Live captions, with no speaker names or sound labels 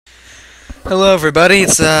Hello everybody,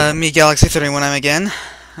 it's me galaxy31M again.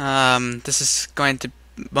 This is going to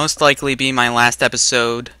most likely be my last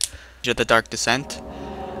episode of the Dark Descent.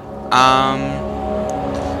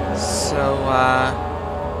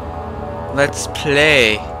 Let's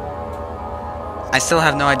play. I still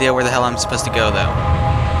have no idea where the hell I'm supposed to go though.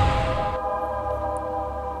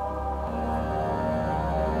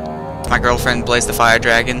 My girlfriend Blaze the Fire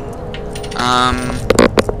Dragon.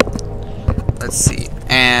 Let's see.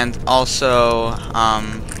 And also,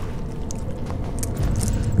 on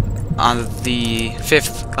the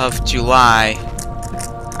 5th of July,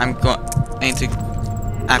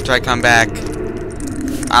 after I come back,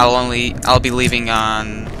 I'll be leaving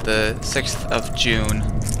on the 6th of June.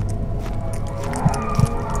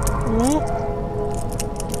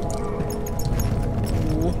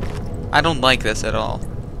 I don't like this at all.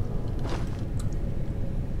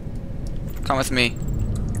 Come with me.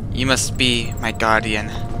 You must be my guardian.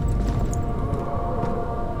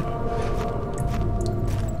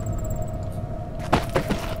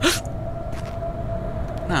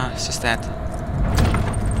 No, it's just that.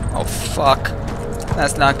 Oh fuck.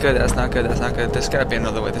 That's not good, that's not good, that's not good. There's gotta be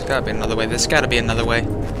another way, there's gotta be another way, there's gotta be another way.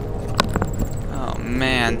 Oh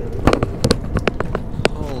man.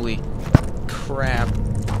 Holy crap.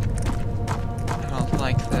 I don't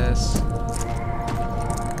like this.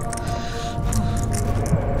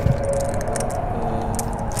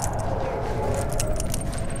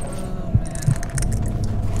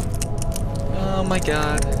 Oh my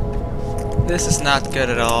god. This is not good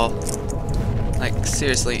at all. Like,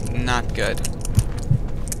 seriously, not good.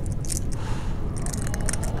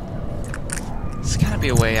 There's gotta be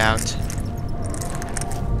a way out.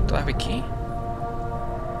 Do I have a key?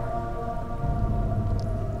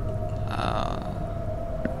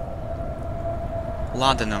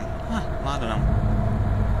 Laudanum. Huh, laudanum.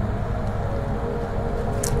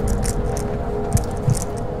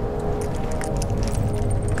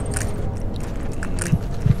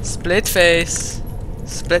 Split face.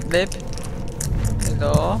 Split lip.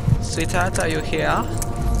 Hello? Sweetheart, are you here?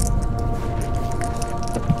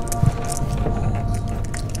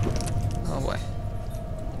 Oh boy.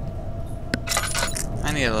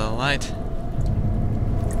 I need a little light.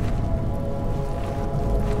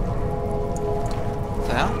 What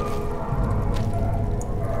the hell?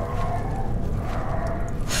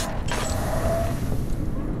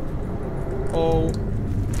 Oh.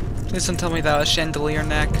 Please don't tell me that was chandelier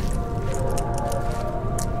neck.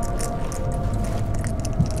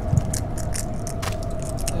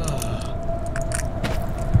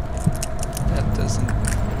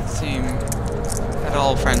 Seem at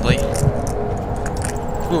all friendly.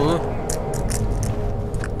 Ooh.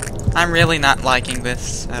 I'm really not liking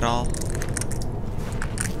this at all.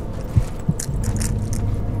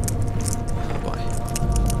 Oh boy.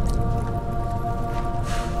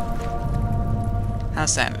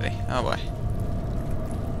 How's sanity? Oh boy.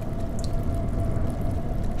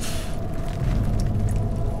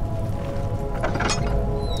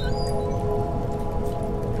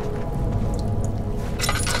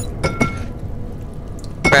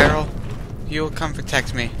 Barrel, you will come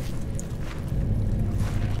protect me.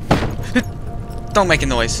 Don't make a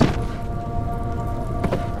noise. Hey,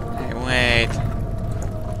 wait.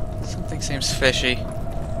 Something seems fishy.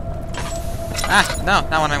 Ah, no,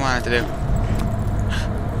 not what I wanted to do.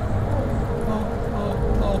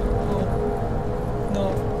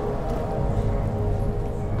 No.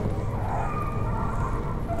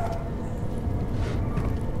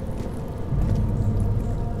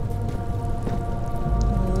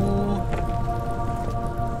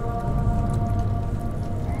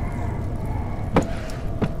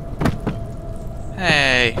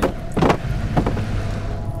 Hey.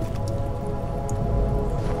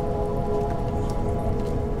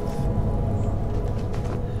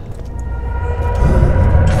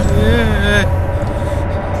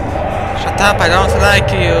 Shut up, I don't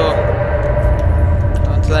like you.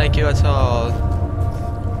 Don't like you at all.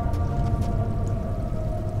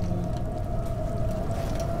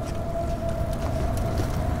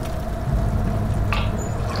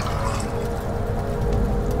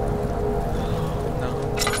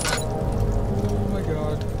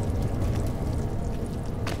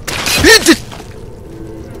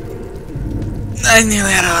 I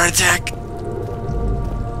nearly had a heart attack.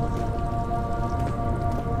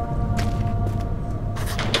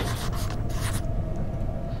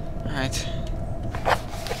 Alright.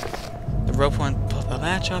 The rope won't pull the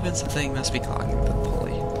latch up and something must be clogging the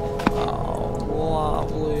pulley. Oh,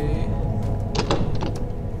 lovely.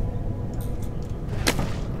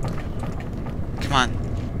 Come on.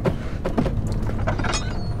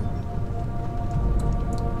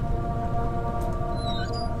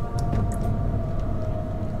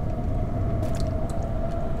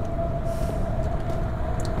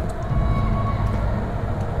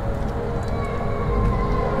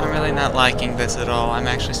 not liking this at all. I'm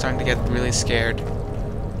actually starting to get really scared.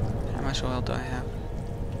 How much oil do I have?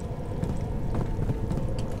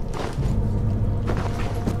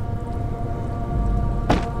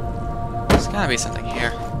 There's gotta be something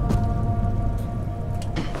here.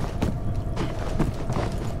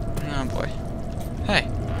 Oh boy. Hey.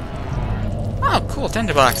 Oh, cool,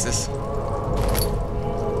 tender boxes.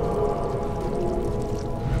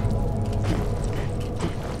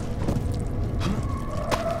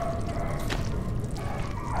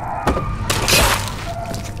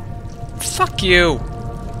 Fuck you,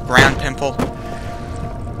 brown pimple.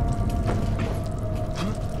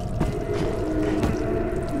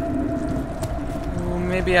 Well,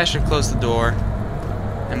 maybe I should close the door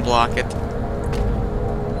and block it.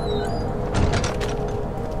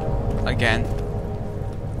 Again.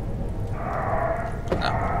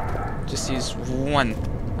 No. Just use one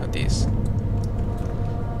of these.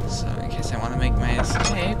 So in case I want to make my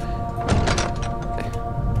escape.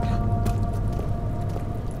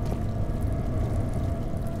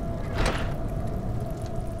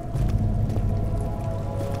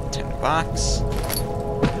 Box.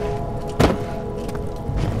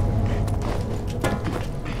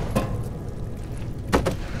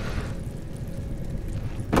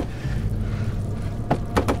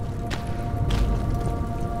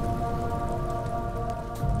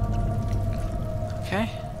 Okay.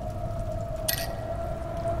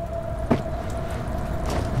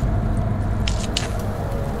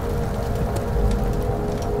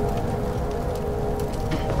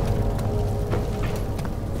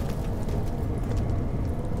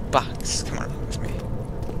 Box, come on with me.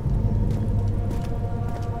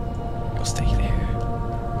 You'll stay there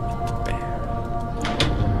with the bear.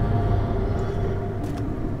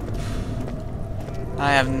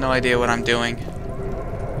 I have no idea what I'm doing.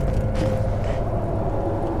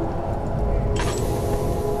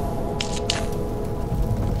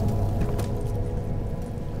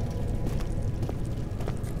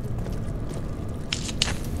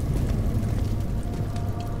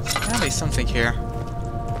 There's gotta be something here.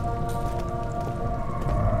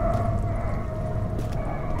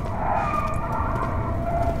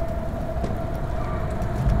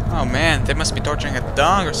 Oh man, they must be torturing a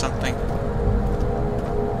dog or something.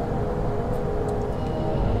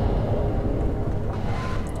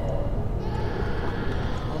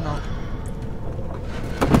 Oh no.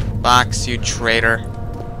 Box, you traitor.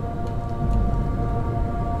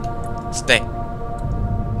 Stay.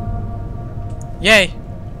 Yay!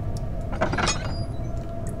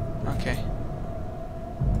 Okay.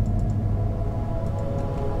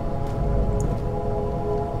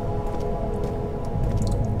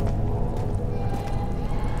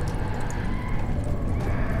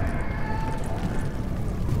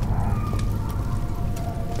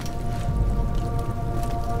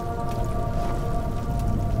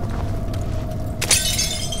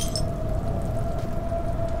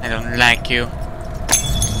 I don't like you.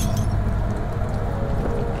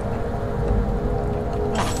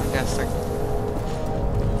 Oh, I guess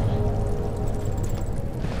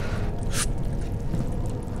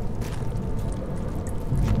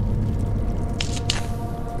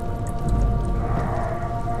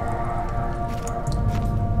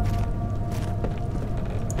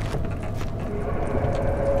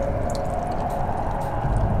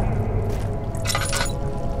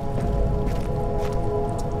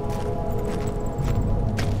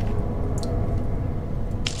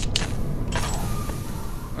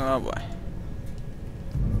oh boy.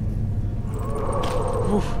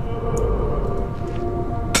 Oof.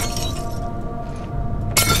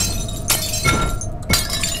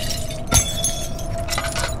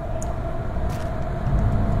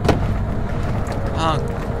 Oh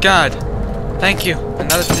God! Thank you.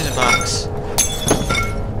 Another tinted box.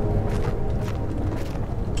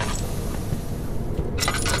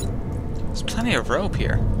 There's plenty of rope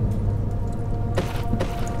here.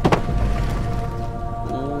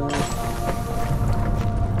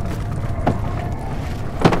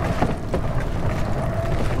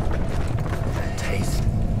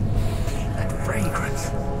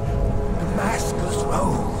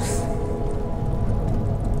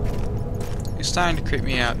 You're starting to creep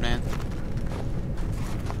me out, man.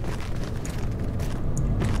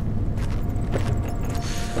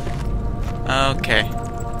 Okay.